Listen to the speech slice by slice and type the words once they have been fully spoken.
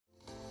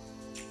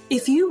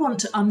If you want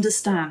to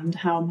understand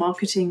how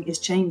marketing is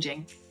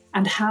changing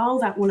and how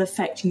that will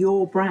affect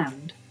your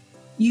brand,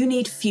 you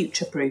need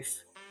Future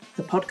Proof,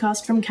 the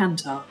podcast from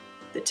Kantar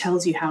that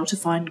tells you how to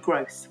find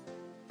growth.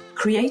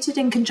 Created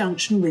in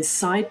conjunction with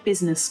Side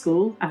Business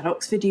School at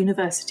Oxford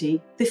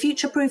University, the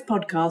Future Proof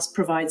podcast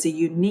provides a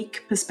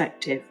unique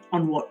perspective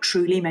on what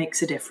truly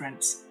makes a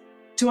difference.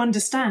 To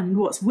understand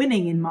what's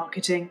winning in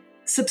marketing,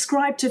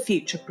 subscribe to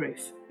Future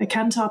Proof, a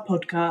Kantar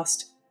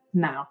podcast,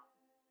 now.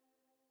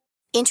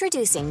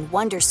 Introducing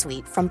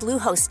Wondersuite from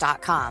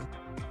Bluehost.com.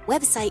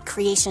 Website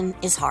creation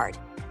is hard,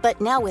 but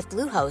now with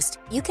Bluehost,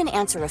 you can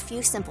answer a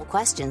few simple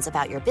questions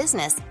about your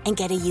business and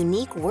get a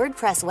unique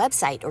WordPress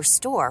website or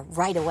store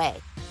right away.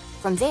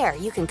 From there,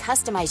 you can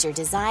customize your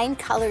design,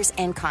 colors,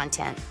 and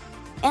content.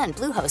 And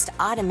Bluehost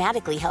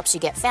automatically helps you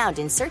get found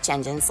in search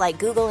engines like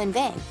Google and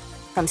Bing.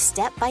 From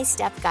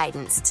step-by-step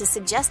guidance to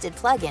suggested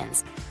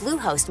plugins,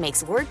 Bluehost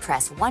makes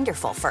WordPress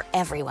wonderful for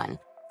everyone.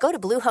 Go to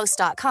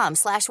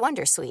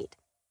bluehost.com/wondersuite.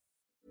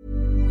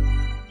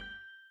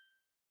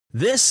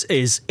 This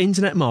is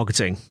Internet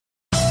Marketing.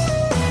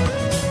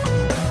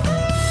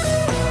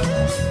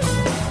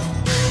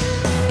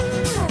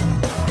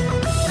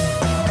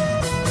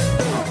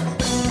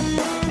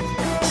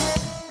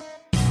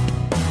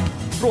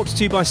 Brought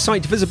to you by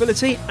Site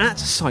Visibility at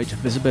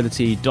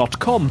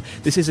sitevisibility.com.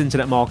 This is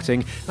Internet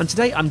Marketing, and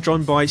today I'm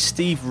joined by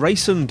Steve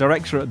Rayson,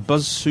 Director at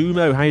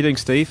BuzzSumo. How are you doing,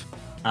 Steve?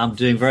 I'm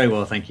doing very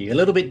well, thank you. A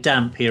little bit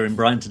damp here in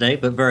Brighton today,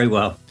 but very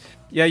well.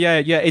 Yeah.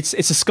 It's a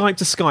Skype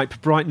to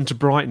Skype, Brighton to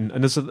Brighton,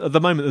 and at the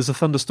moment there's a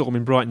thunderstorm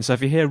in Brighton. So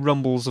if you hear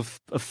rumbles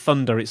of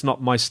thunder, it's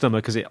not my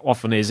stomach, as it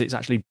often is. It's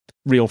actually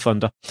real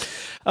thunder.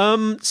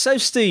 So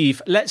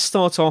Steve, let's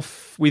start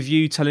off with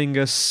you telling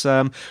us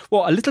a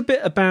little bit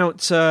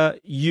about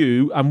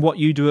you and what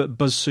you do at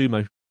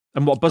BuzzSumo,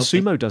 and what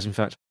BuzzSumo does, in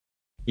fact.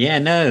 Yeah,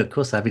 no, of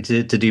course, happy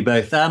to do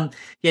both.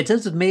 In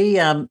terms of me,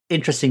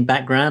 interesting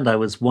background. I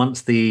was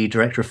once the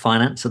director of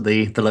finance at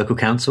the local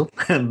council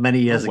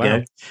many years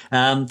ago.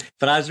 But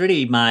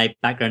my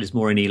background is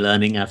more in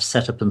e-learning. I've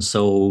set up and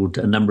sold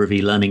a number of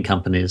e-learning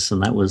companies,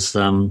 and that was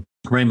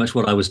very much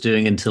what I was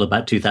doing until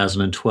about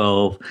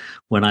 2012,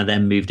 when I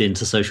then moved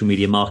into social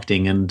media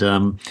marketing. And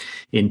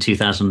in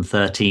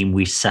 2013,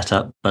 we set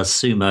up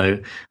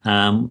BuzzSumo,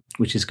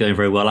 which is going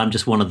very well. I'm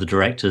just one of the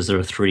directors. There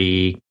are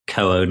 3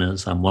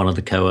 co-owners. I'm one of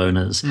the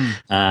co-owners.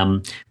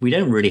 We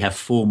don't really have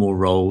formal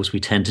roles.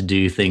 We tend to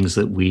do things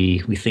that we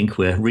think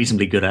we're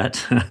reasonably good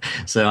at.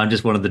 So I'm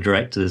just one of the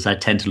directors. I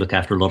tend to look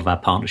after a lot of our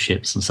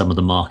partnerships and some of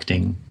the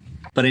marketing.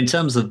 But in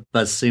terms of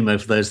BuzzSumo,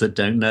 for those that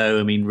don't know,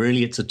 I mean,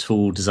 really it's a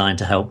tool designed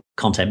to help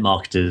content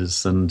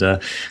marketers, and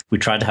we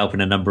try to help in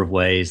a number of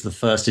ways. The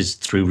first is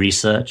through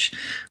research.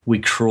 We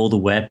crawl the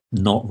web,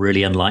 not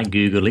really unlike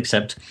Google,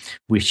 except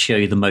we show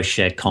you the most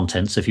shared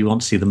content. So if you want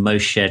to see the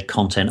most shared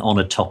content on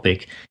a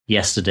topic,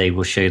 yesterday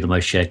we'll show you the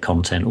most shared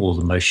content, or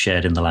the most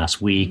shared in the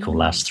last week or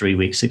last 3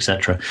 weeks,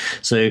 etc.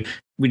 So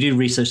we do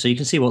research so you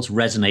can see what's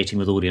resonating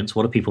with audience.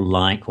 What do people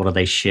like? What are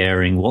they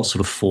sharing? What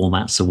sort of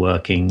formats are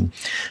working?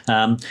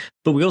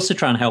 But we also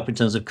try and help in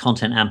terms of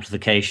content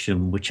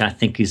amplification, which I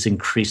think is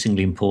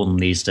increasingly important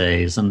these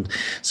days. And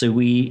so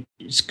we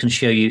can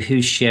show you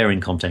who's sharing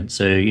content.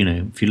 So,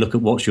 if you look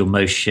at what's your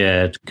most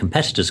shared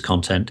competitors'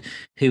 content,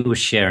 who was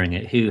sharing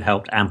it, who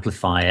helped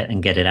amplify it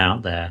and get it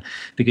out there,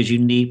 because you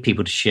need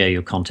people to share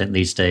your content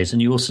these days.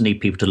 And you also need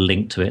people to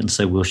link to it. And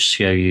so we'll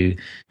show you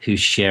who's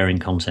sharing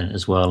content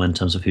as well in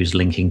terms of who's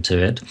linking to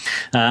it.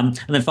 And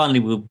then finally,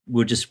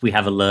 we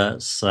have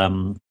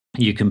alerts.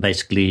 You can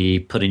basically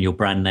put in your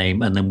brand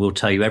name, and then we'll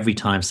tell you every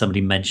time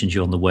somebody mentions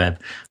you on the web,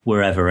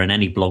 wherever, in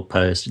any blog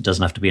post. It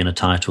doesn't have to be in a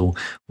title.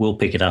 We'll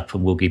pick it up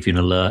and we'll give you an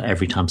alert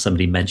every time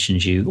somebody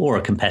mentions you or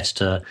a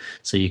competitor,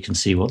 so you can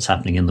see what's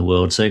happening in the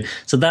world. So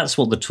that's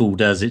what the tool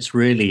does. It's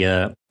really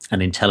an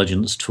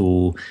intelligence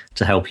tool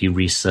to help you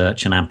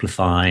research and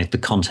amplify the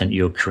content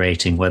you're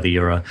creating, whether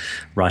you're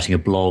writing a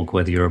blog,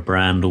 whether you're a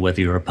brand, or whether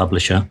you're a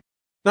publisher.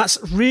 That's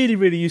a really,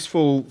 really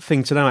useful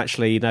thing to know,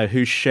 actually,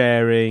 who's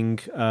sharing,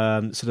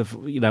 what's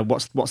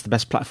the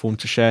best platform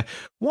to share.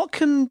 What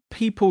can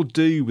people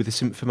do with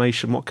this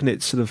information? What can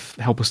it sort of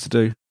help us to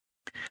do?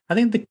 I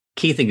think the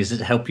key thing is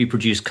to help you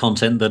produce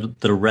content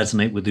that'll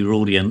resonate with your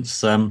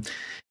audience. I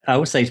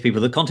always say to people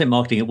that content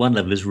marketing at one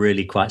level is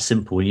really quite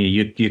simple.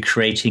 You're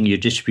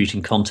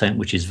distributing content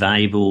which is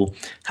valuable,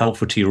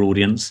 helpful to your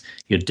audience.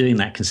 You're doing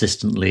that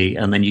consistently,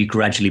 and then you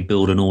gradually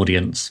build an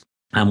audience.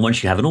 And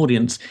once you have an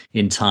audience,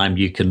 in time,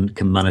 you can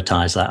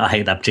monetize that. I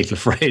hate that particular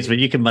phrase, but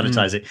you can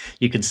monetize it.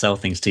 You can sell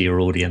things to your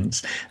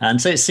audience. And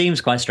so it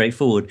seems quite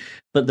straightforward.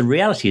 But the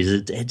reality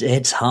is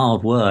it's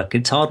hard work.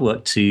 It's hard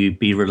work to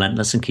be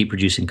relentless and keep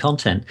producing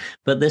content.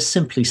 But there's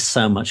simply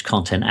so much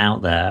content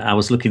out there. I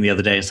was looking the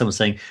other day and someone was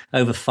saying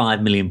over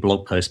 5 million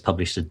blog posts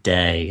published a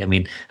day. I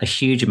mean, a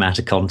huge amount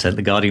of content.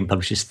 The Guardian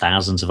publishes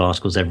thousands of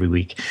articles every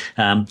week.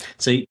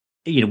 So,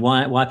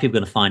 why are people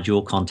going to find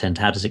your content?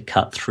 How does it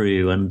cut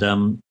through?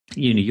 And,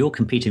 you're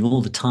competing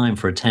all the time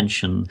for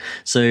attention.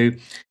 So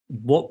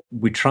what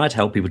we try to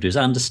help people do is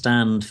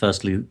understand,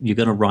 firstly, you're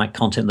going to write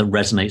content that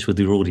resonates with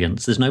your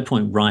audience. There's no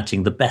point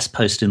writing the best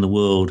post in the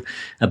world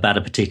about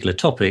a particular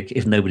topic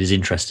if nobody's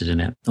interested in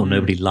it or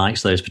nobody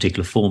likes those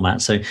particular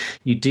formats. So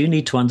you do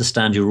need to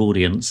understand your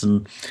audience.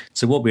 And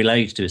so what we allow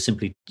you to do is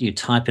simply you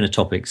type in a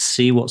topic,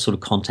 see what sort of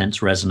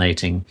content's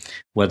resonating,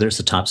 whether it's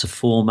the types of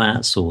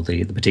formats or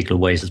the particular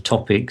ways of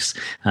topics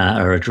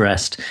are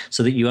addressed,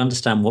 so that you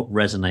understand what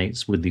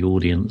resonates with the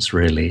audience,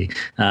 really.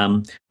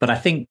 But I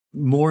think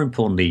more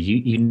importantly,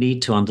 you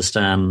need to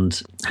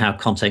understand how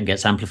content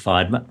gets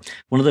amplified.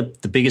 One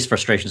of the biggest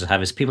frustrations I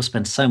have is people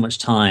spend so much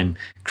time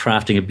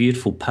crafting a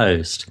beautiful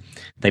post.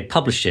 They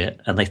publish it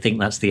and they think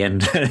that's the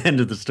end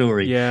of the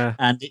story. Yeah.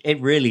 And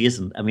it really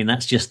isn't. I mean,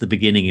 that's just the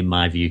beginning in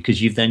my view,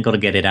 because you've then got to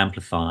get it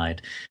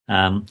amplified.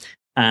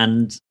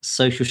 And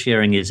social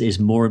sharing is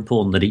more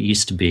important than it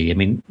used to be. I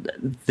mean,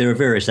 there are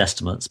various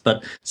estimates,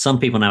 but some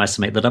people now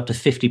estimate that up to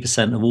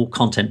 50% of all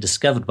content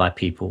discovered by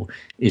people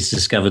is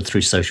discovered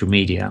through social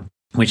media,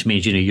 which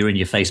means, you're in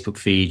your Facebook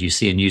feed, you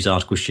see a news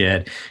article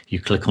shared, you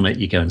click on it,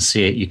 you go and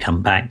see it, you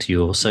come back to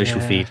your social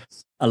feed.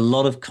 A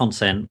lot of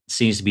content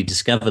seems to be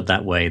discovered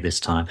that way this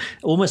time.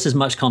 Almost as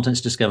much content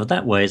is discovered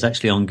that way as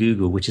actually on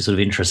Google, which is sort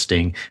of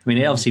interesting. I mean,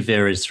 it obviously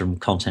varies from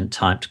content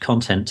type to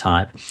content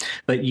type,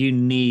 but you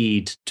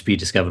need to be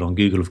discovered on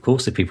Google, of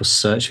course, if people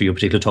search for your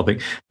particular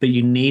topic, but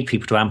you need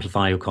people to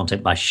amplify your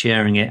content by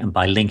sharing it and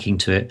by linking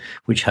to it,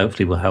 which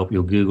hopefully will help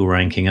your Google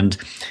ranking. And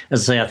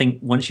as I say, I think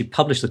once you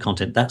publish the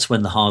content, that's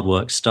when the hard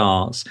work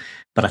starts.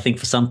 But I think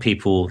for some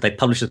people, they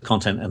publish the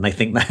content and they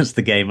think that's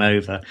the game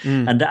over.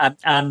 And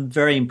I'm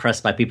very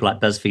impressed by people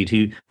like BuzzFeed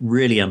who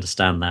really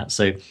understand that.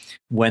 So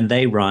when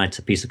they write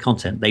a piece of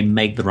content, they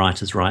make the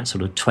writers write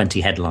sort of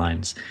 20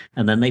 headlines.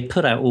 And then they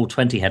put out all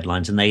 20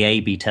 headlines and they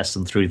A/B test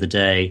them through the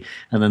day.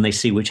 And then they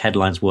see which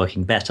headline's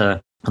working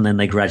better. And then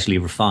they gradually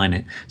refine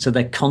it. So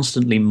they're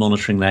constantly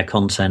monitoring their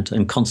content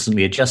and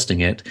constantly adjusting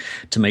it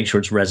to make sure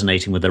it's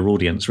resonating with their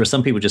audience. Whereas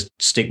some people just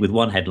stick with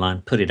one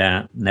headline, put it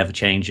out, never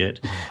change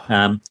it.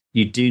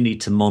 You do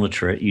need to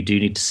monitor it. You do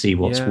need to see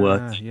what's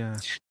working. Yeah.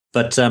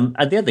 But and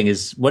the other thing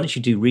is, once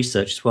you do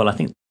research as well, I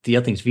think the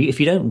other thing is if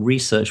you don't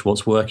research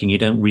what's working, you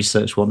don't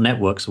research what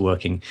networks are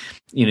working,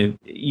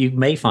 you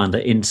may find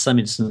that in some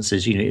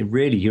instances,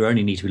 you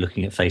only need to be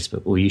looking at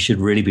Facebook, or you should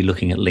really be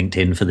looking at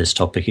LinkedIn for this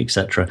topic,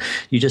 etc.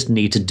 You just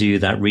need to do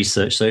that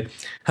research. So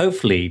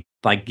hopefully,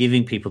 by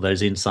giving people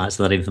those insights,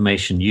 that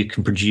information, you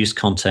can produce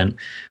content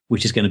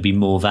which is going to be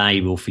more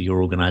valuable for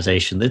your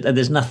organization.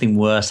 There's nothing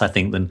worse, I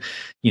think, than,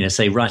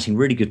 say, writing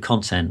really good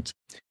content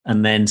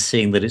and then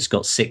seeing that it's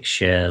got 6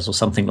 shares or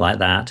something like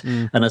that.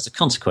 And as a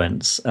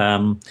consequence,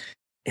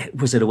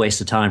 was it a waste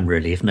of time,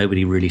 really, if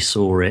nobody really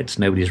saw it?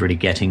 Nobody's really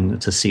getting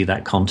to see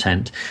that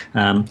content.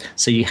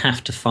 So you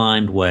have to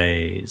find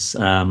ways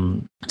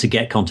to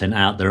get content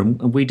out there.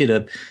 And we did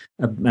a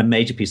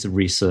major piece of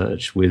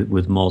research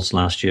with Moz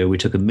last year. We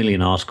took 1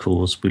 million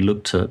articles. We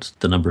looked at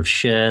the number of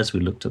shares. We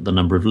looked at the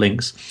number of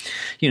links.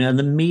 And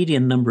the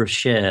median number of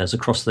shares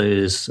across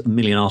those 1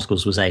 million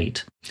articles was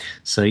 8.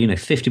 So,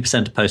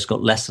 50% of posts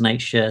got less than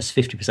 8 shares,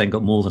 50%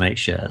 got more than 8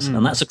 shares.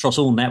 And that's across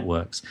all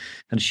networks.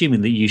 And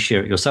assuming that you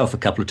share it yourself a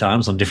couple of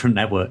times on different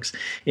networks,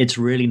 it's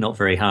really not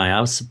very high.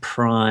 I was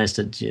surprised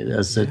at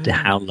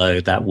how low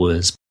that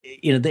was.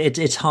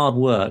 It's hard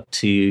work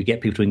to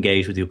get people to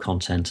engage with your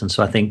content. And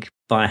so I think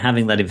by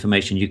having that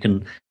information, you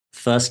can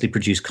firstly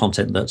produce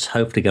content that's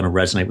hopefully going to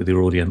resonate with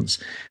your audience.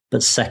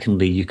 But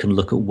secondly, you can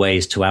look at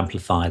ways to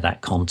amplify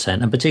that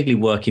content, and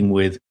particularly working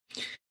with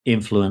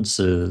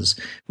influencers,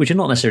 which are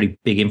not necessarily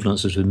big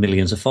influencers with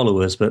millions of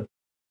followers, but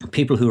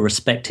people who are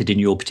respected in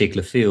your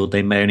particular field.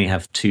 They may only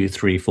have 2,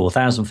 3,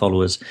 4,000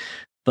 followers.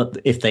 But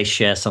if they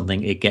share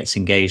something, it gets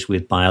engaged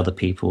with by other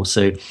people.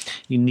 So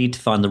you need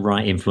to find the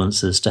right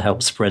influencers to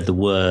help spread the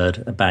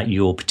word about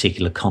your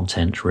particular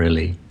content,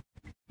 really.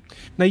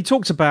 Now, you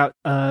talked about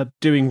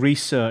doing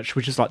research,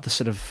 which is like the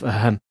sort of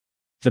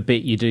the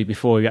bit you do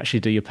before you actually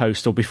do your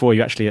post, or before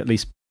you actually at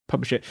least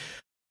publish it.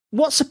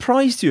 What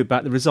surprised you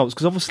about the results?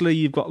 Because obviously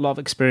you've got a lot of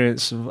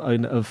experience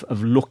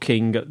of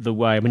looking at the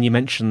way. I mean, you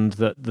mentioned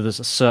that there's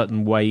a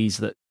certain ways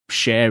that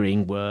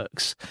sharing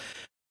works.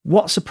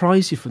 What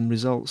surprised you from the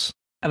results?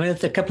 I mean,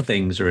 a couple of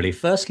things, really.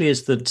 Firstly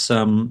is that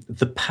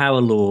the power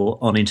law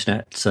on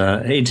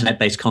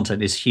internet-based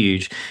content is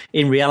huge.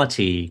 In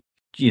reality,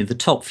 the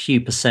top few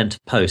percent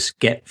of posts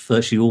get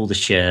virtually all the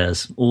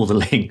shares, all the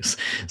links.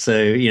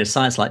 So,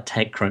 sites like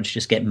TechCrunch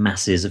just get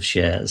masses of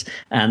shares,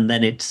 and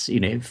then it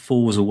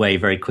falls away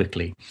very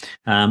quickly.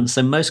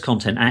 So most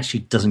content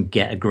actually doesn't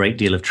get a great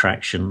deal of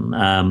traction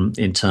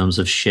in terms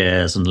of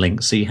shares and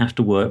links. So you have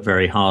to work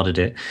very hard at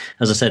it.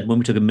 As I said, when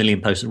we took 1 million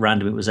posts at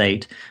random, it was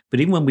 8. But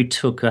even when we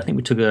took, I think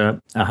we took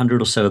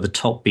 100 or so of the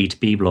top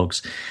B2B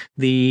blogs,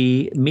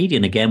 the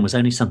median again was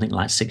only something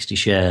like 60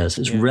 shares.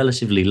 It's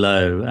relatively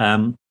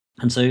low.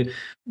 And so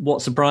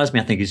what surprised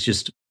me, I think, is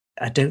just,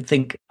 I don't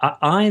think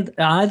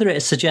either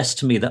it suggests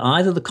to me that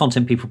either the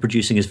content people are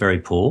producing is very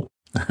poor,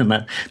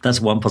 And that's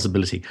one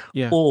possibility.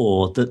 Yeah.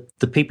 Or that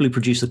the people who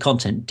produce the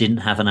content didn't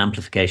have an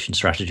amplification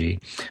strategy.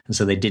 And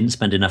so they didn't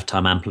spend enough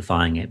time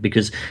amplifying it,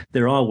 because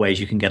there are ways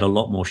you can get a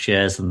lot more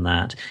shares than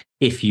that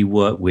if you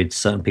work with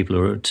certain people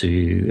who are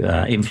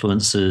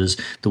influencers,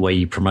 the way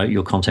you promote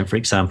your content, for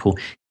example.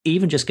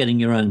 Even just getting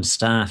your own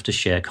staff to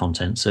share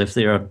content. So if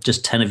there are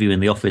just 10 of you in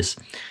the office,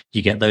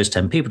 you get those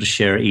 10 people to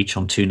share it each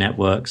on 2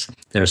 networks.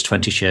 There's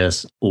 20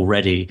 shares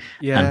already.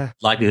 Yeah. And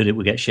likelihood it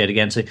will get shared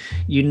again. So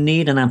you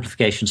need an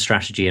amplification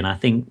strategy. And I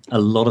think a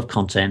lot of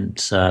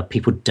content,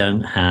 people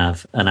don't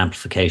have an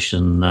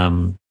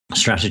amplification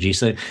strategy.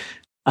 So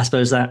I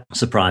suppose that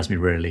surprised me,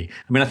 really.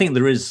 I mean, I think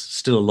there is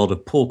still a lot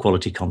of poor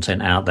quality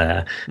content out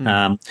there.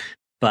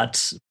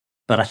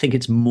 But I think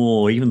it's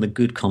more, even the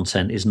good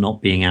content is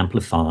not being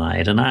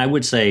amplified. And I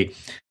would say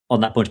on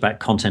that point about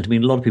content, I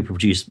mean, a lot of people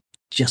produce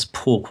just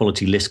poor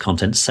quality list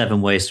content,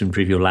 7 ways to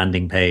improve your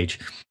landing page.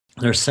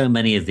 There are so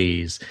many of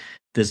these.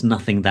 There's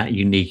nothing that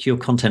unique. Your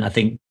content,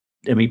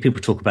 I mean, people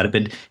talk about it,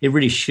 but it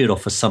really should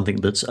offer something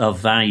that's of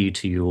value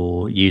to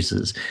your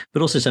users,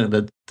 but also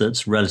something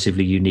that's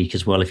relatively unique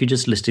as well. If you're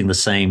just listing the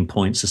same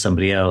points as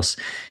somebody else,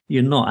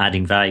 you're not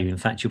adding value. In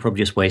fact, you're probably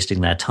just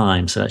wasting their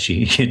time. So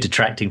actually, you're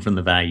detracting from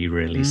the value,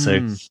 really.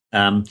 So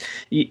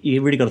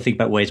you really got to think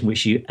about ways in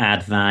which you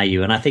add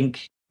value. And I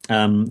think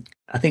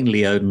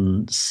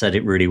Leoden said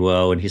it really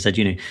well. And he said,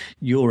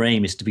 your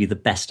aim is to be the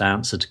best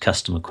answer to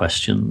customer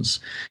questions.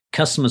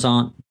 Customers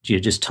aren't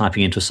just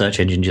typing into a search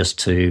engine just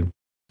to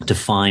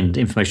find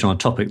information on a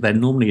topic. They're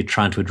normally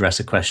trying to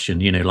address a question,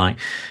 like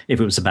if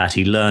it was about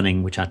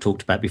e-learning, which I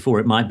talked about before,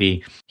 it might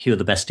be, who are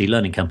the best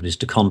e-learning companies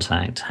to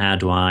contact? How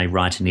do I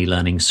write an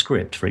e-learning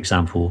script, for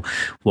example?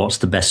 What's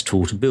the best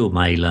tool to build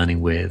my e-learning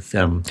with?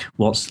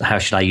 How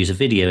should I use a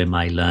video in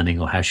my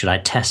e-learning, or how should I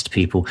test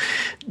people?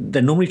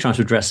 They're normally trying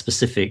to address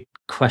specific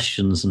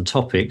questions and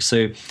topics.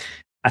 So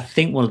I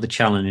think one of the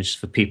challenges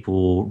for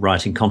people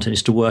writing content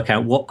is to work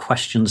out what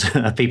questions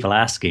are people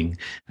asking,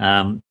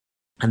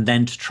 and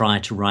then to try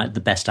to write the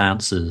best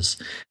answers.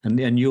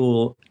 And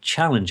your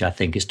challenge, I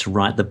think, is to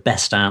write the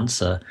best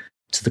answer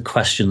to the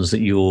questions that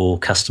your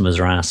customers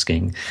are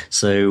asking.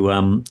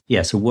 So,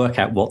 so work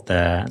out what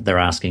they're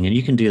asking. And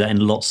you can do that in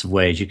lots of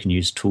ways. You can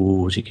use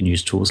tools. You can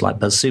use tools like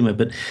BuzzSumo,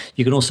 but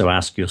you can also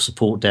ask your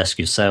support desk,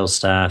 your sales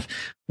staff,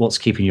 what's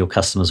keeping your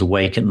customers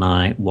awake at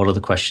night? What are the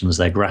questions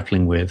they're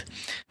grappling with?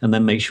 And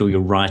then make sure you're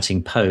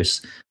writing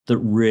posts that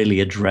really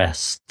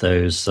address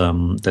those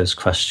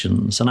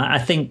questions. And I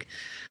think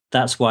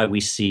that's why we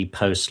see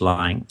posts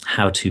like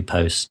How To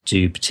Post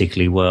do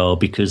particularly well,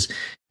 because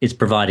it's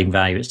providing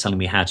value. It's telling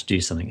me how to do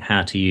something,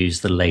 how to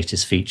use the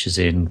latest features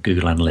in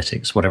Google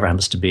Analytics, whatever it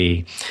happens to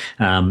be.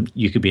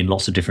 You could be in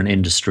lots of different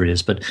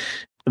industries, but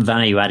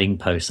value-adding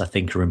posts, I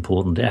think, are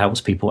important. It helps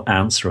people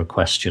answer a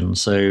question.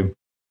 So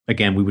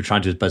again, we were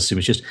trying to do BuzzSumo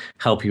is just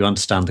help you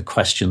understand the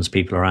questions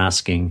people are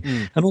asking,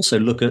 and also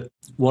look at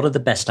what are the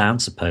best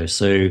answer posts.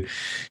 So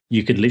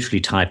you could literally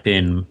type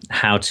in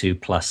how to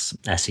plus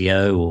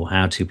SEO or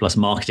how to plus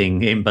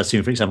marketing in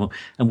BuzzSumo, for example,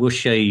 and we'll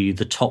show you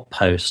the top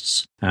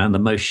posts and the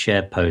most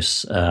shared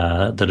posts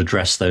that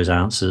address those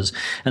answers.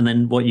 And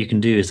then what you can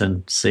do is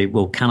then say,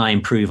 well, can I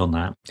improve on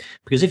that?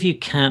 Because if you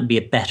can't be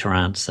a better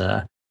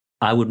answer,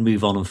 I would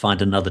move on and find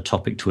another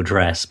topic to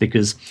address,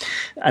 because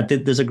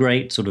there's a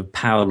great sort of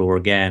power law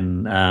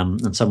again.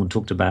 And someone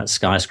talked about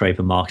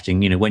skyscraper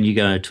marketing. When you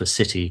go to a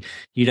city,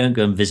 you don't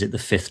go and visit the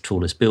 5th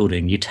tallest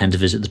building. You tend to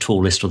visit the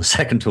tallest or the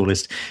 2nd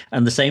tallest.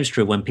 And the same is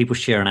true when people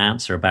share an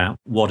answer about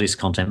what is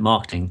content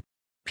marketing.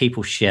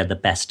 People share the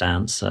best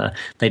answer.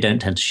 They don't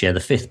tend to share the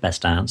 5th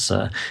best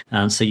answer.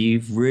 And so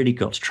you've really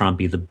got to try and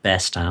be the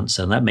best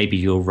answer. And that maybe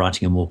you're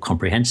writing a more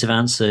comprehensive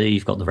answer.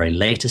 You've got the very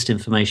latest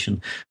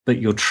information, but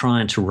you're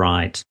trying to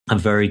write a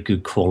very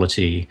good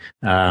quality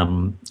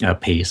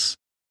piece.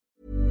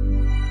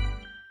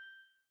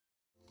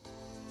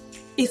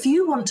 If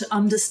you want to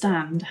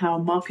understand how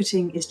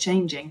marketing is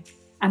changing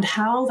and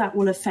how that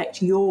will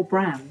affect your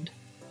brand,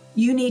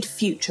 you need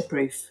Future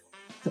Proof,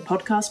 the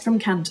podcast from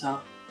Kantar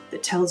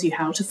that tells you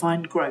how to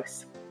find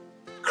growth.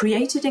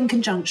 Created in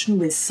conjunction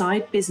with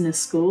Side Business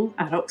School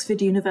at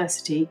Oxford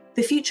University,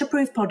 the Future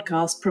Proof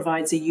podcast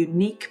provides a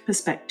unique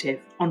perspective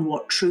on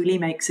what truly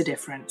makes a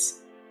difference.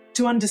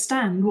 To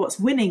understand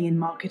what's winning in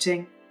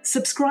marketing,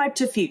 subscribe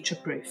to Future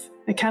Proof,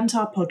 a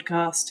Kantar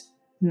podcast,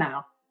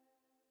 now.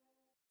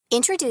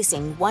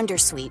 Introducing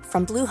Wondersuite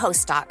from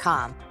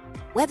Bluehost.com.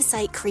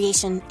 Website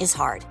creation is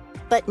hard.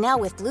 But now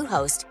with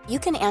Bluehost, you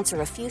can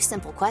answer a few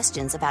simple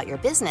questions about your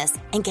business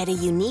and get a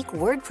unique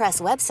WordPress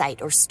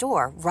website or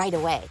store right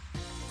away.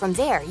 From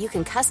there, you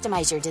can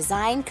customize your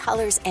design,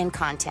 colors, and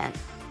content.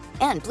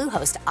 And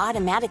Bluehost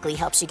automatically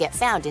helps you get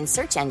found in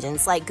search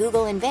engines like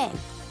Google and Bing.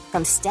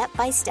 From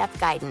step-by-step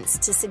guidance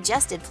to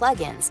suggested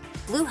plugins,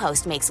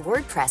 Bluehost makes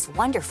WordPress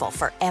wonderful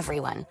for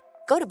everyone.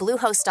 Go to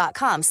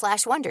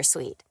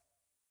bluehost.com/wondersuite.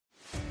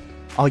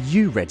 Are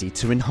you ready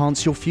to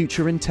enhance your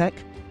future in tech?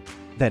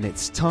 Then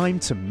it's time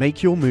to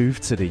make your move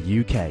to the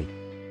UK,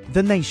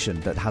 the nation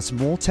that has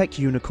more tech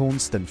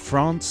unicorns than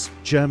France,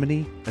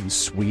 Germany, and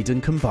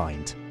Sweden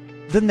combined.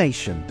 The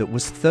nation that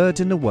was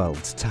third in the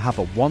world to have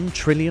a $1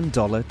 trillion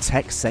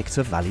tech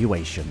sector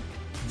valuation.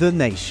 The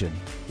nation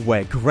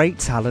where great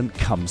talent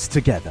comes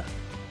together.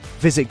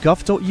 Visit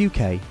gov.uk/great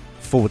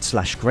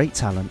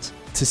talent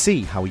to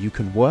see how you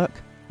can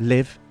work,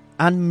 live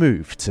and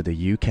move to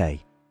the UK.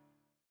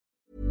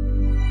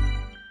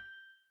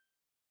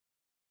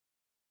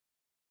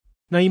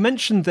 Now, you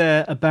mentioned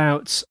there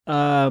about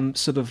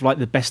sort of like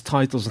the best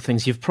titles and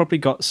things. You've probably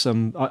got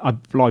some, I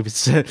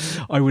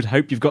would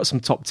hope you've got some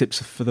top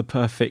tips for the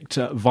perfect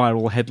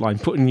viral headline,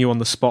 putting you on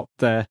the spot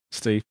there,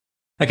 Steve.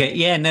 Okay,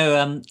 yeah,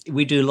 no,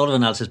 we do a lot of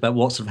analysis about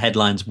what sort of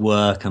headlines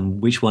work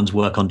and which ones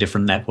work on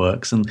different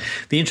networks. And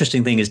the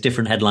interesting thing is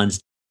different headlines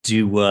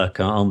do work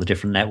on the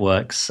different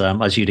networks,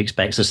 as you'd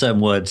expect. So certain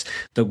words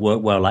that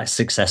work well, like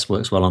success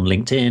works well on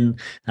LinkedIn,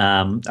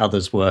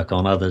 others work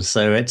on others.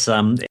 So it's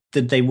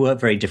they work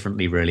very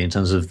differently, really, in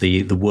terms of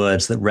the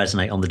words that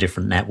resonate on the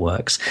different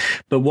networks.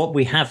 But what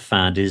we have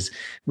found is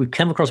we've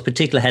come across a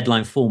particular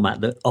headline format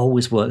that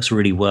always works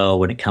really well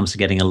when it comes to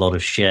getting a lot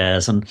of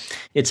shares. And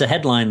it's a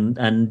headline,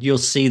 and you'll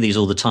see these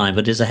all the time,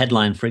 but it's a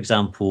headline, for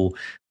example,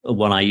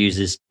 one I use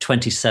is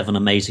 27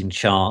 amazing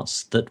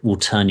charts that will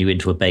turn you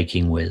into a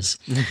baking whiz.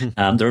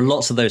 There are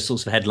lots of those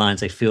sorts of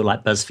headlines. They feel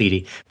like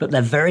BuzzFeedy, but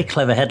they're very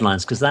clever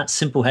headlines because that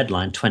simple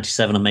headline,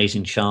 27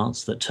 amazing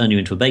charts that turn you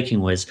into a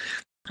baking whiz,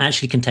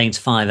 actually contains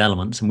 5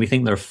 elements. And we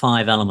think there are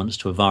 5 elements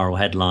to a viral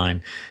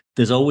headline.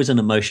 There's always an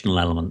emotional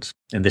element.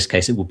 In this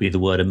case, it would be the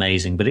word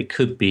amazing, but it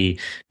could be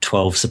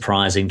 12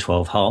 surprising,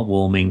 12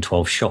 heartwarming,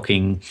 12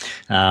 shocking.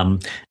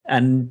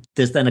 And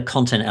there's then a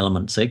content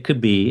element. So it could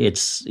be,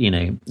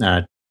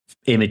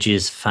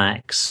 images,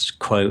 facts,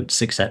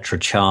 quotes, etc.,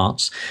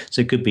 charts.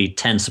 So it could be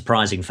 10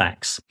 surprising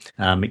facts.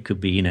 It could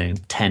be,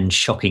 10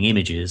 shocking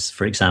images,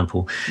 for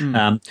example.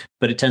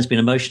 But it tends to be an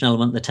emotion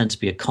element. There tends to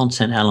be a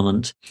content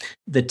element.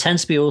 There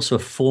tends to be also a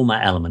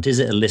format element. Is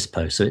it a list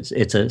post? So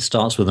it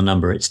starts with a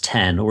number, it's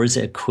 10. Or is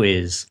it a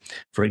quiz,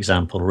 for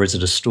example? Or is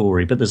it a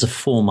story? But there's a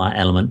format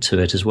element to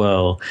it as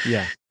well.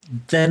 Yeah.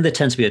 Then there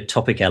tends to be a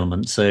topic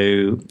element.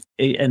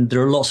 And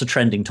there are lots of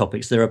trending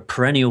topics. There are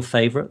perennial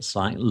favorites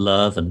like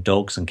love and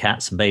dogs and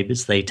cats and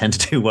babies. They tend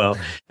to do well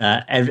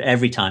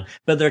every time.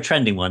 But there are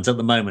trending ones. At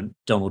the moment,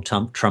 Donald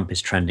Trump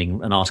is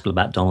trending. An article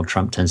about Donald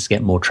Trump tends to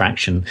get more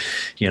traction.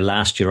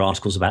 Last year,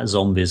 articles about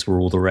zombies were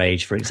all the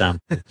rage, for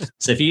example.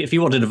 So if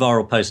you wanted a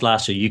viral post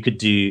last year, you could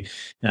do,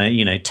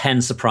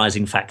 10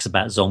 surprising facts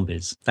about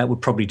zombies. That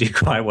would probably do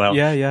quite well.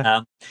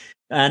 Yeah.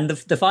 And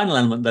the final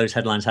element those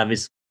headlines have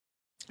is,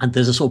 and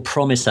there's a sort of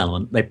promise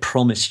element. They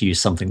promise you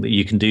something, that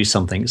you can do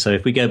something. So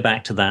if we go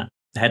back to that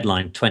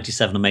headline,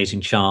 27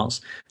 amazing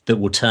charts that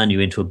will turn you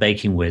into a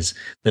baking whiz,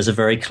 there's a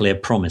very clear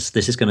promise.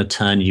 This is going to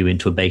turn you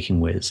into a baking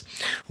whiz.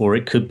 Or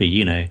it could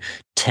be,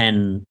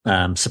 10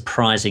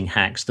 surprising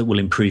hacks that will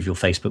improve your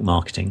Facebook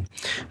marketing.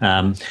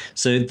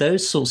 So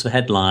those sorts of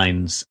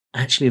headlines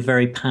actually are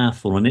very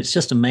powerful. And it's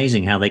just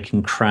amazing how they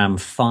can cram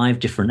 5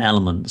 different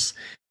elements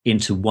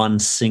into one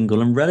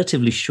single and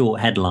relatively short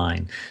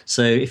headline.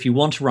 So if you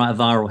want to write a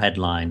viral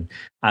headline,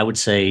 I would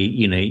say,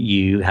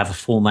 you have a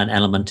format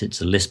element. It's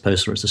a list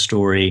post or it's a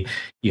story.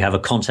 You have a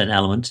content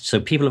element. So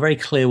people are very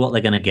clear what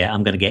they're going to get.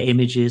 I'm going to get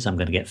images. I'm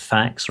going to get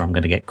facts, or I'm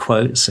going to get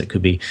quotes. It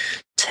could be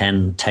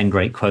 10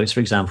 great quotes, for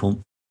example.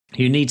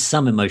 You need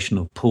some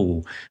emotional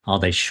pull. Are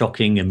they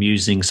shocking,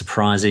 amusing,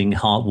 surprising,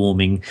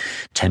 heartwarming,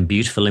 10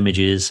 beautiful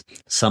images,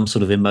 some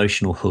sort of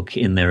emotional hook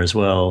in there as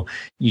well.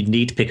 You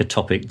need to pick a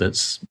topic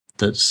that's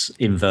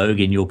in vogue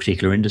in your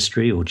particular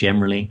industry or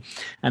generally.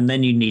 And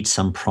then you need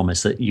some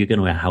promise that you're going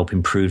to help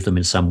improve them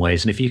in some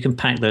ways. And if you can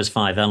pack those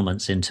 5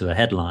 elements into a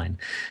headline,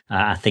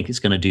 I think it's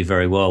going to do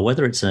very well,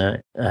 whether it's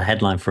a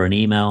headline for an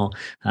email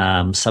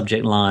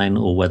subject line,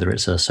 or whether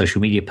it's a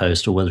social media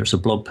post, or whether it's a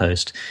blog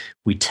post.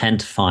 We tend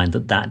to find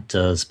that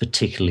does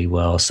particularly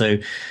well. So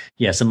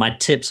my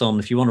tips on,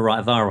 if you want to write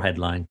a viral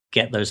headline,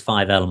 get those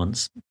 5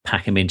 elements,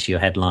 pack them into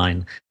your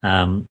headline,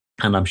 and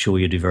I'm sure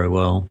you'll do very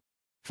well.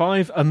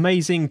 5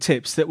 amazing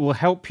tips that will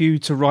help you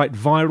to write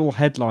viral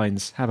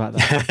headlines. How about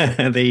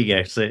that? There you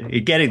go. So you're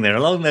getting there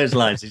along those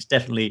lines. It's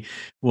definitely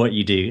what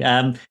you do.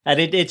 And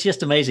it's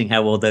just amazing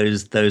how well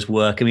those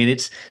work. I mean,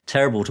 it's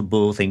terrible to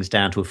boil things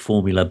down to a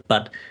formula,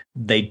 but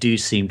they do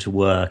seem to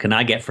work. And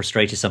I get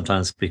frustrated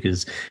sometimes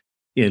because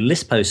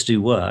list posts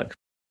do work.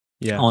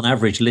 Yeah. On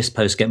average, list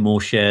posts get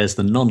more shares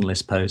than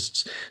non-list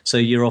posts. So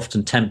you're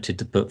often tempted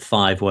to put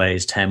 5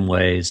 ways,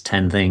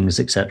 10 things,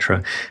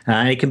 etc.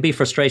 It can be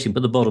frustrating,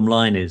 but the bottom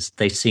line is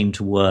they seem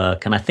to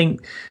work. And I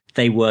think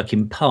they work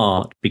in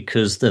part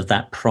because of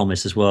that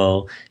promise as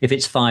well. If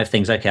it's 5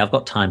 things, okay, I've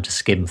got time to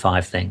skim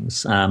 5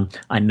 things.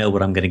 I know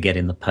what I'm going to get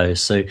in the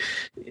post. So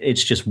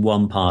it's just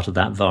one part of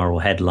that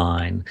viral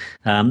headline.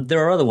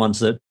 There are other ones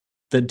that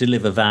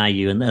deliver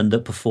value and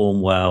that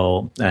perform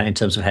well in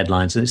terms of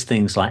headlines. And it's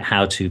things like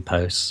how-to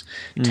posts,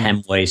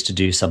 10 ways to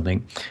do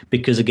something.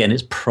 Because, again,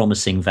 it's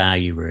promising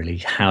value, really,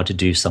 how to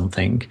do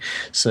something.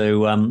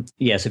 So,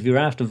 yes, if you're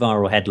after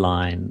viral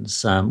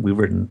headlines, we've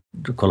written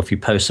quite a few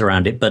posts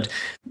around it. But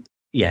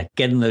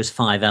getting those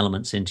 5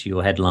 elements into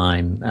your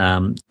headline,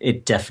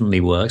 it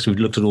definitely works. We've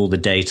looked at all the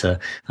data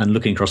and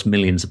looking across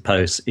millions of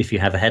posts. If you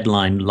have a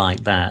headline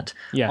like that,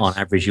 on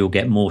average, you'll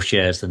get more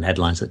shares than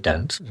headlines that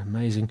don't.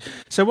 Amazing.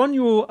 So on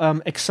your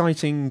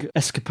exciting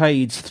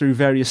escapades through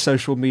various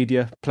social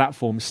media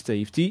platforms,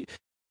 Steve, do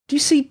you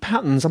see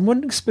patterns? I'm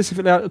wondering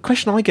specifically, a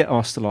question I get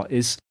asked a lot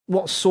is,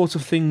 what sort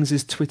of things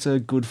is Twitter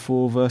good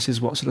for versus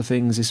what sort of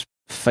things is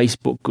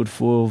Facebook good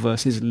for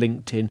versus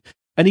LinkedIn?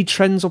 Any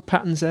trends or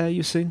patterns there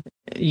you've seen?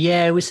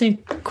 Yeah, we're seeing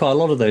quite a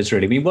lot of those,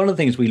 really. I mean, one of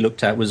the things we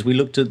looked at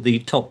the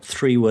top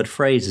 3-word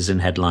phrases in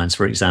headlines,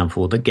 for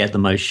example, that get the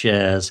most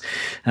shares.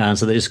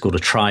 So they just called a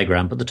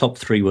trigram, but the top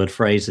 3-word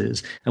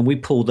phrases. And we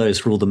pulled those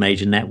for all the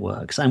major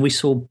networks. And we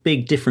saw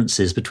big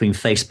differences between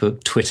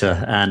Facebook,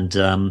 Twitter, and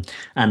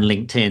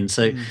LinkedIn.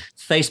 So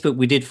Facebook,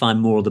 we did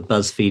find more of the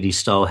BuzzFeedy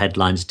style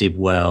headlines did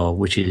well,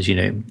 which is,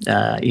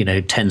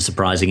 10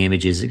 surprising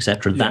images,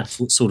 etc. That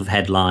sort of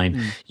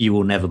headline, you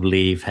will never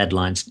believe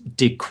headlines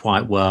did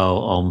quite well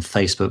on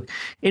Facebook.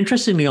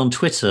 Interestingly, on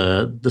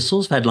Twitter, the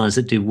sorts of headlines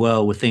that do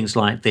well were things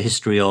like the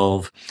history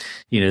of,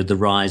 the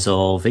rise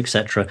of,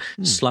 etc.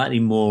 Slightly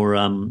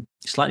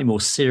more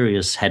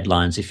serious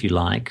headlines, if you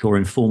like, or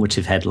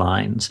informative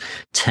headlines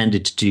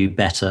tended to do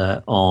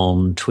better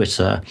on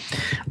Twitter.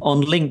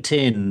 On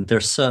LinkedIn, there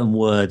are certain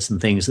words and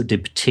things that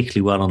did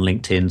particularly well on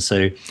LinkedIn.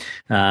 So,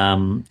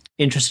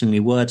 interestingly,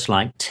 words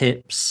like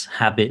tips,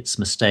 habits,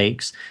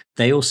 mistakes,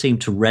 they all seem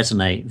to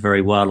resonate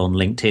very well on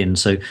LinkedIn.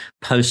 So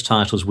post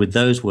titles with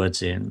those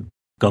words in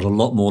got a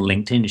lot more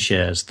LinkedIn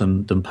shares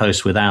than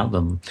posts without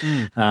them.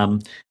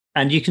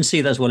 And you can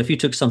see that as well. If you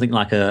took something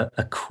like a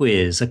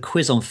quiz on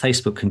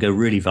Facebook can go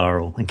really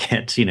viral and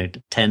get,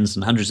 tens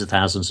and hundreds of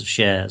thousands of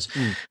shares.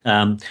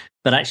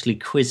 But actually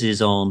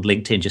quizzes on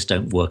LinkedIn just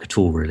don't work at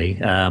all, really.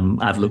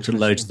 I've looked at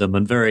loads of them,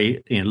 and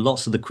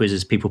lots of the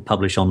quizzes people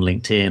publish on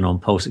LinkedIn, on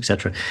posts,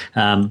 etc.,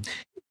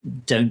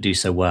 don't do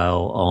so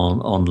well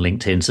on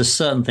LinkedIn. So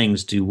certain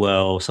things do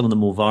well. Some of the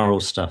more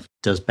viral stuff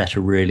does better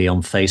really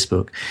on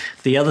Facebook.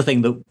 The other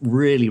thing that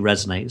really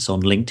resonates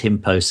on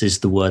LinkedIn posts is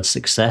the word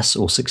success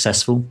or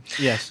successful.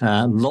 Yes.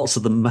 Lots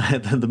of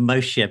the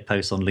most shared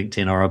posts on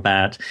LinkedIn are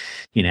about,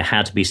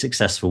 how to be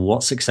successful,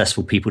 what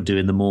successful people do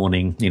in the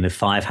morning,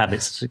 5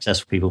 habits of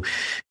successful people.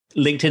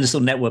 LinkedIn is a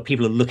sort of network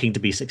people are looking to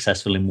be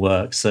successful in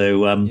work.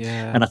 So,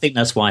 and I think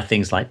that's why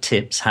things like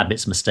tips,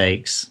 habits,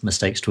 mistakes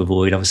to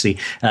avoid, obviously,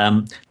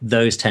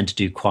 those tend to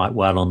do quite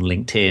well on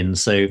LinkedIn.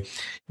 So,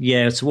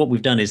 so what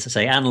we've done is to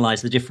say,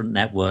 analyze the different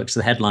networks,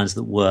 the headlines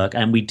that work,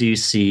 and we do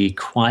see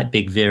quite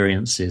big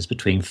variances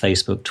between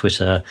Facebook,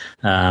 Twitter,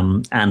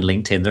 and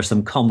LinkedIn. There are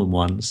some common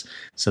ones.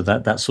 So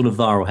that sort of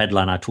viral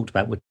headline I talked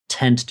about would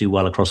tend to do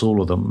well across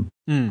all of them.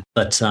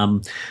 But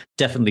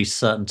definitely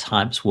certain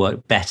types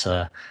work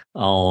better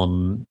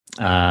on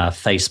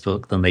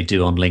Facebook than they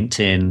do on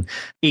LinkedIn.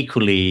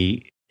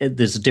 Equally,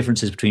 there's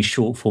differences between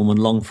short form and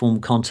long form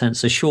content.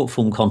 So short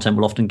form content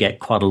will often get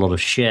quite a lot of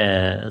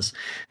shares,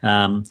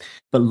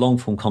 but long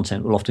form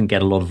content will often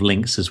get a lot of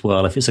links as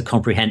well. If it's a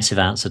comprehensive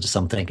answer to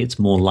something, it's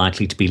more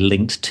likely to be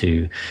linked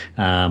to.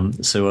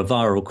 So a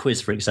viral quiz,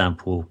 for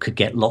example, could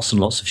get lots and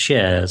lots of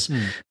shares.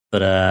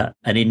 But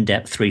an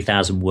in-depth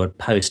 3,000-word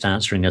post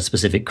answering a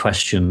specific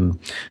question,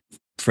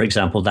 for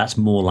example, that's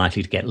more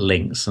likely to get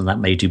links, and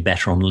that may do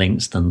better on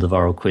links than the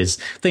viral quiz.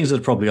 Things that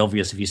are probably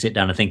obvious if you sit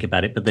down and think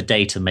about it, but the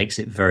data makes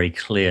it very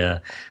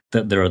clear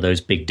that there are those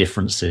big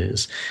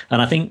differences.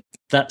 And I think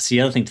that's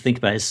the other thing to think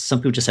about is some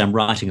people just say, I'm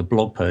writing a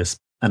blog post.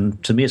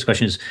 And to me, the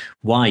question is,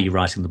 why are you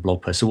writing the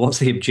blog post? So what's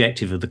the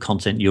objective of the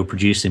content you're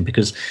producing?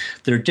 Because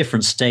there are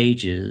different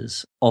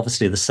stages.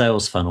 Obviously, the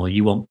sales funnel,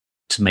 you want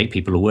to make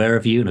people aware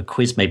of you, and a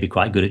quiz may be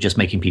quite good at just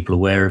making people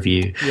aware of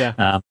you.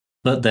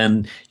 But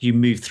then you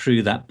move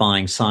through that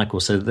buying cycle,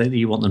 so that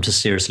you want them to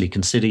seriously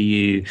consider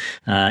you.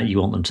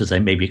 You want them to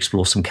maybe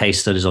explore some case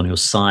studies on your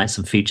site,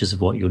 some features of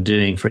what you're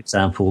doing, for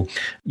example.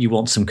 You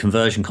want some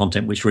conversion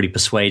content which really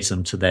persuades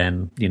them to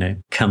then,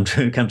 come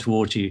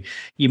towards you.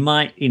 You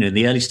might, in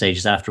the early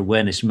stages after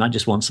awareness, you might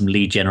just want some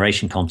lead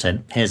generation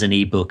content. Here's an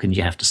ebook, and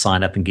you have to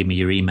sign up and give me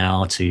your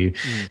email to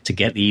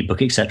get the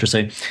ebook, etc.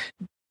 So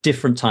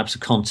different types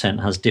of content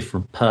has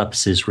different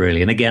purposes,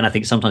 really. And again, I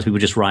think sometimes people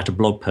just write a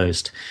blog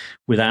post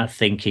without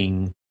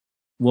thinking.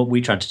 What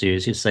we try to do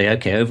is just say,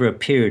 okay, over a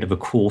period of a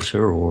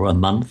quarter or a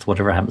month,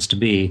 whatever it happens to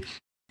be,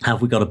 have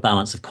we got a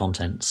balance of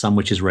content? Some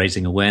which is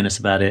raising awareness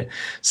about it,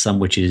 some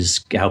which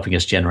is helping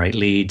us generate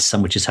leads,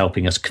 some which is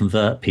helping us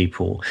convert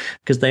people,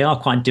 because they are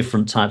quite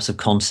different types of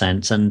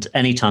content. And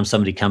anytime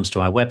somebody comes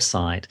to our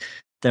website,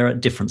 they're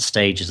at different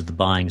stages of the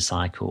buying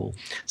cycle.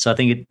 So I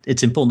think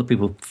it's important that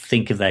people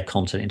think of their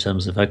content in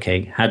terms of,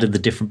 okay, how do the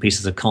different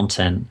pieces of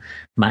content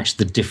match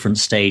the different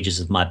stages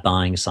of my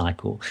buying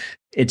cycle?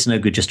 It's no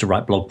good just to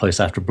write blog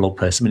post after blog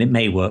post. I mean, it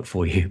may work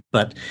for you,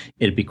 but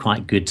it'd be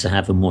quite good to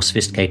have a more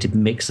sophisticated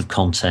mix of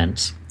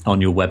content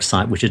on your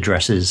website, which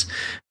addresses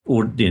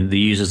the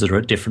users that are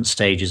at different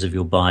stages of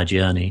your buyer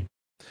journey.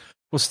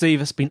 Well,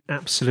 Steve, it's been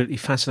absolutely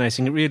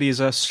fascinating. It really is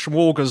a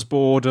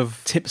smorgasbord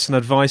of tips and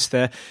advice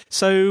there.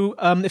 So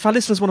if our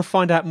listeners want to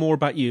find out more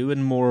about you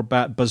and more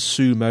about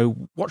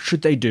BuzzSumo, what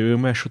should they do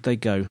and where should they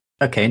go?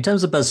 Okay, in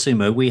terms of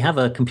BuzzSumo, we have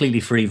a completely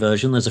free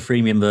version. There's a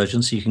freemium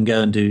version, so you can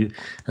go and do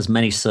as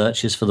many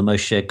searches for the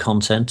most shared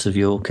content of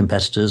your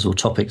competitors or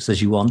topics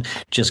as you want.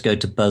 Just go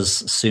to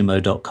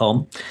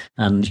buzzsumo.com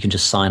and you can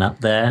just sign up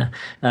there.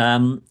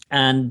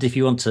 And if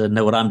you want to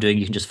know what I'm doing,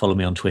 you can just follow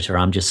me on Twitter.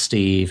 I'm just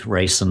Steve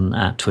Rayson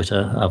at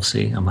Twitter,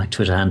 obviously, on my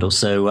Twitter handle.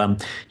 So,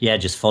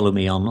 just follow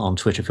me on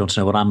Twitter if you want to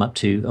know what I'm up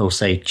to, or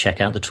say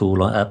check out the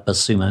tool at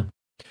BuzzSumo.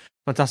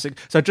 Fantastic.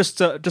 So just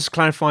to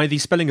clarify, the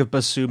spelling of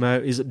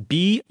BuzzSumo is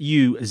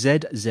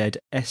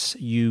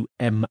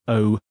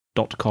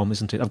BUZZSUMO.com,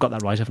 isn't it? I've got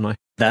that right, haven't I?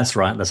 That's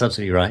right. That's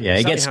absolutely right. Yeah,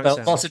 exactly it gets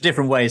spelled lots of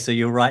different ways, so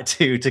you're right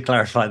to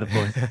clarify the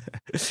point.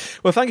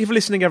 Well, thank you for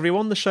listening,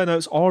 everyone. The show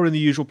notes are in the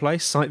usual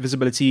place,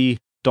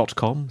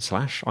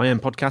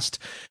 sitevisibility.com/IMPodcast.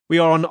 We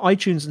are on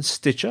iTunes and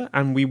Stitcher,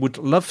 and we would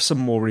love some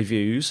more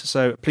reviews,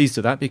 so please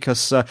do that,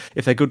 because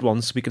if they're good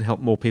ones, we can help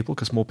more people,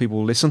 because more people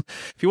will listen.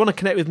 If you want to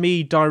connect with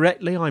me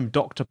directly, I'm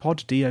Dr.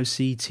 Pod,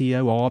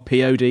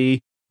 DOCTORPOD,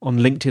 on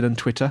LinkedIn and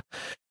Twitter.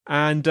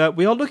 And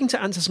we are looking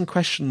to answer some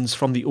questions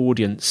from the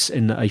audience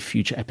in a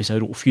future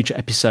episode or future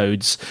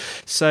episodes.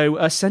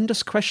 So send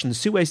us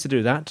questions. 2 ways to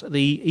do that.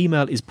 The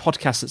email is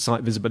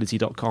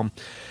podcast@sitevisibility.com.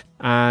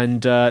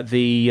 And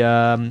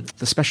the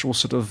special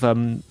sort of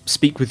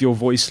speak with your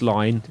voice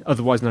line,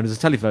 otherwise known as a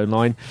telephone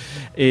line,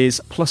 is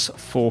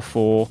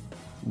 +44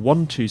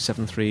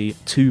 1273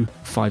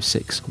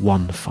 256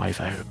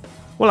 150.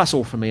 Well, that's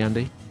all from me,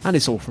 Andy. And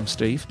it's all from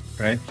Steve.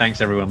 Great. Thanks,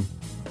 everyone.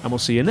 And we'll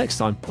see you next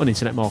time on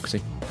Internet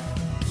Marketing.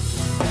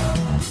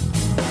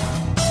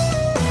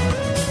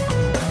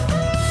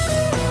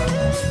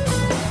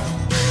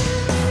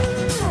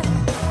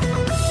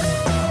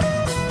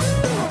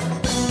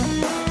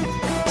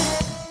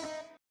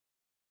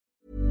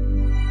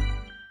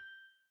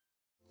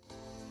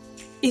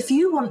 If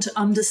you want to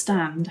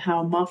understand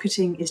how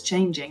marketing is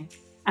changing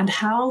and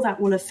how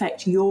that will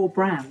affect your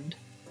brand,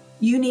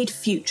 you need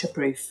Future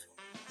Proof,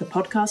 the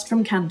podcast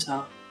from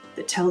Kantar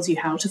that tells you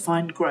how to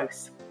find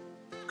growth.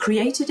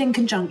 Created in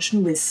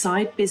conjunction with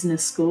Side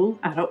Business School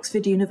at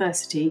Oxford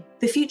University,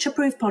 the Future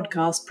Proof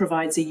podcast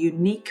provides a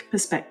unique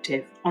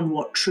perspective on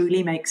what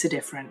truly makes a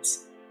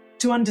difference.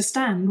 To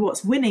understand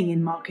what's winning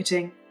in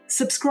marketing,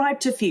 subscribe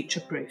to Future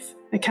Proof,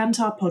 a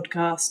Kantar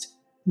podcast,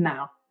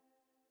 now.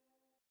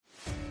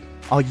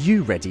 Are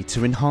you ready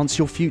to enhance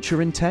your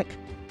future in tech?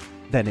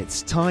 Then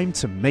it's time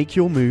to make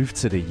your move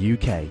to the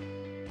UK,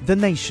 the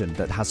nation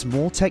that has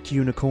more tech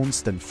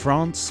unicorns than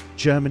France,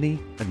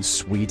 Germany, and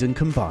Sweden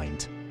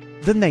combined.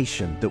 The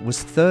nation that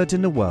was third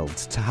in the world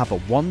to have a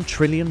 $1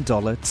 trillion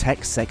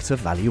tech sector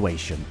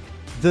valuation.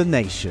 The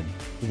nation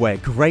where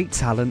great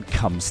talent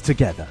comes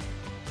together.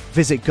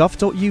 Visit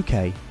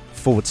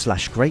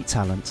gov.uk/great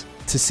talent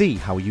to see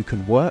how you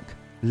can work,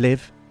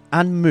 live,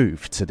 and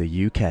move to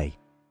the UK.